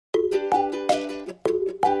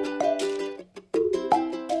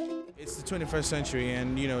21st century,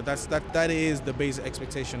 and you know that is the basic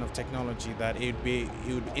expectation of technology, that it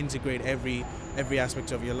would integrate every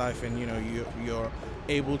aspect of your life, and you know you're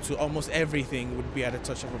able to almost everything would be at a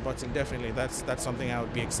touch of a button. Definitely, that's something I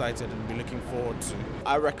would be excited and be looking forward to.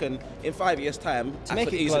 I reckon in 5 years' time, it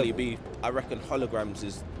could easily be. I reckon holograms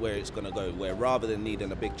is where it's going to go. Where rather than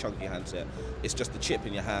needing a big chunky handset, it's just a chip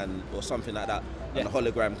in your hand or something like that, and the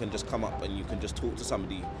hologram can just come up and you can just talk to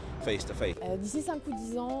somebody face to face. D'ici 5 ou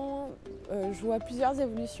 10 ans, je vois plusieurs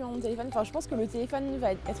évolutions au téléphone. Enfin, je pense que le téléphone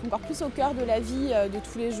va être encore plus au cœur de la vie de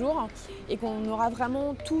tous les jours et qu'on aura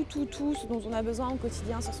vraiment tout ce dont on a besoin au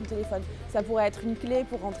quotidien sur son téléphone. Ça pourrait être une clé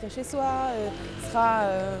pour rentrer chez soi, ce sera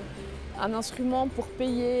un instrument pour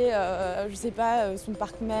payer, je sais pas, son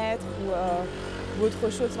parc-mètre ou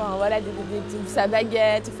autre chose, enfin voilà, sa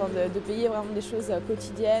baguette, enfin de payer vraiment des choses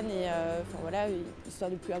quotidiennes et enfin voilà,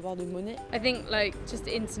 histoire de plus avoir de monnaie. I think like just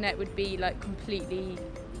the internet would be like completely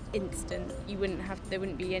instant. There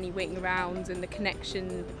wouldn't be any waiting around, and the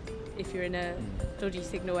connection, if you're in a dodgy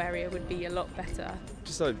signal area, would be a lot better.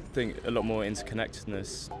 Just I think a lot more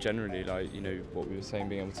interconnectedness generally, like, you know, what we were saying,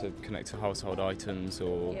 being able to connect to household items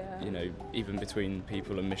or, you know, even between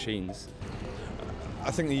people and machines.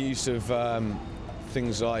 I think the use of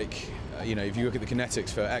things like, you know, if you look at the kinetics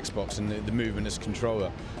for Xbox and the movement as a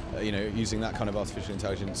controller, you know, using that kind of artificial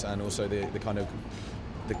intelligence, and also the kind of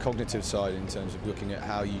the cognitive side in terms of looking at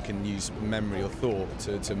how you can use memory or thought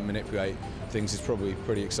to manipulate things is probably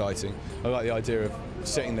pretty exciting. I like the idea of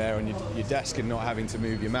sitting there on your desk and not having to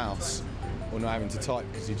move your mouse or not having to type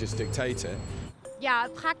because you just dictate it. Ja,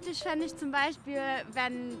 praktisch fände ich zum Beispiel,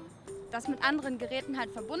 wenn das mit anderen Geräten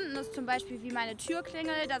halt verbunden ist, zum Beispiel wie meine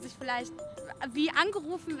Türklingel, dass ich vielleicht wie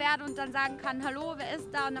angerufen werde und dann sagen kann, hallo, wer ist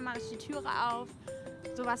da? Und dann mache ich die Türe auf.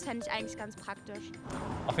 Sowas fände ich eigentlich ganz praktisch.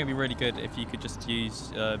 I think it'd be really good if you could just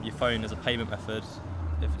use your phone as a payment method,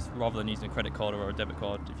 if it's rather than using a credit card or a debit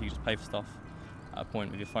card, if you could just pay for stuff at a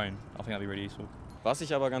point with your phone. I think that'd be really useful. Was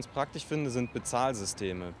ich aber ganz praktisch finde, sind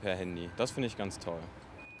Bezahlsysteme per Handy. Das finde ich ganz toll.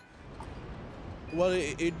 Well,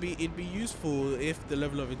 it'd be useful if the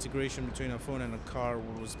level of integration between a phone and a car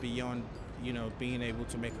was beyond, you know, being able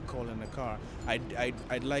to make a call in a car.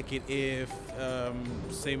 I'd like it if,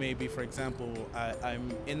 say maybe for example,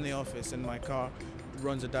 I'm in the office and my car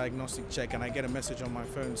runs a diagnostic check and I get a message on my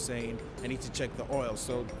phone saying I need to check the oil.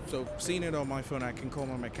 So seeing it on my phone, I can call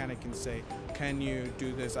my mechanic and say, can you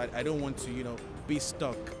do this? I don't want to, you know, be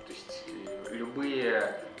stuck. То есть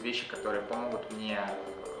любые вещи, которые помогут мне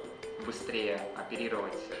быстрее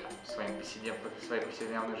оперировать своей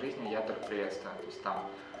повседневной жизнью, я только приветствую. То есть там,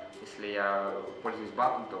 если я пользуюсь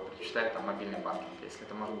банком, то предпочитаю там мобильный банкинг. Если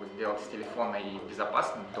это можно будет сделать с телефона и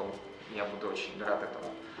безопасным, то я буду очень рад этому.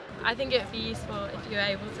 I think it'd be useful if you're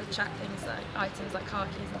able to track things like items like car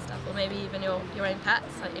keys and stuff, or maybe even your own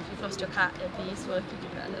pets. Like if you've lost your cat, it'd be useful if you could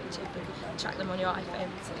put a little chip and track them on your iPhone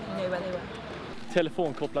so you know where they were.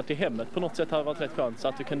 Telefon kopplat till hemmet på något sätt hade varit rätt skönt, så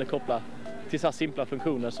att du kunde koppla till så här simpla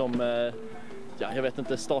funktioner som, ja, jag vet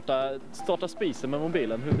inte, starta spisen med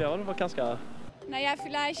mobilen. Det var ganska... Naja,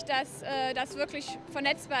 vielleicht, dass das wirklich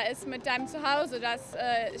vernetzbar ist mit deinem Zuhause,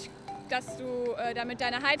 dass du damit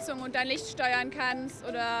deine Heizung und dein Licht steuern kannst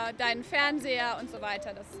oder deinen Fernseher und so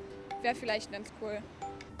weiter. Das wäre vielleicht ganz cool.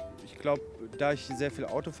 Ich glaube, da ich sehr viel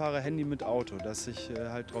Auto fahre, Handy mit Auto, dass ich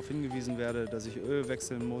halt darauf hingewiesen werde, dass ich Öl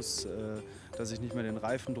wechseln muss, dass ich nicht mehr den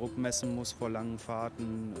Reifendruck messen muss vor langen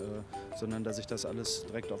Fahrten, sondern dass ich das alles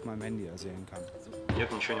direkt auf meinem Handy ersehen kann.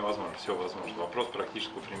 Нет ничего невозможно, все возможно. Вопрос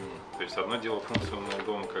практического применения. То есть одно дело функция умного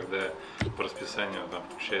дома, когда по расписанию там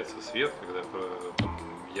включается свет, когда там,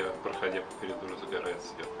 я, проходя по коридору, загорается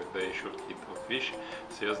свет, когда еще какие-то вот вещи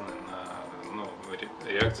связаны на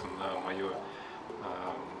реакции на мою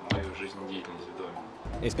жизнедеятельность в доме.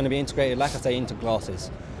 It's going to be integrated, like I say, into glasses.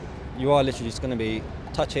 You are literally just going to be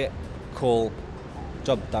touch it, call,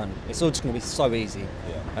 job done. It's all just going to be so easy.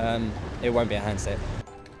 It won't be a handset.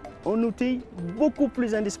 Un outil beaucoup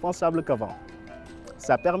plus indispensable qu'avant.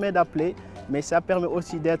 Ça permet d'appeler, mais ça permet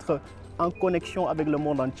aussi d'être en connexion avec le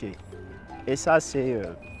monde entier. Et ça, c'est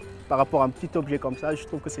par rapport à un petit objet comme ça, je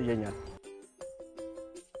trouve que c'est génial.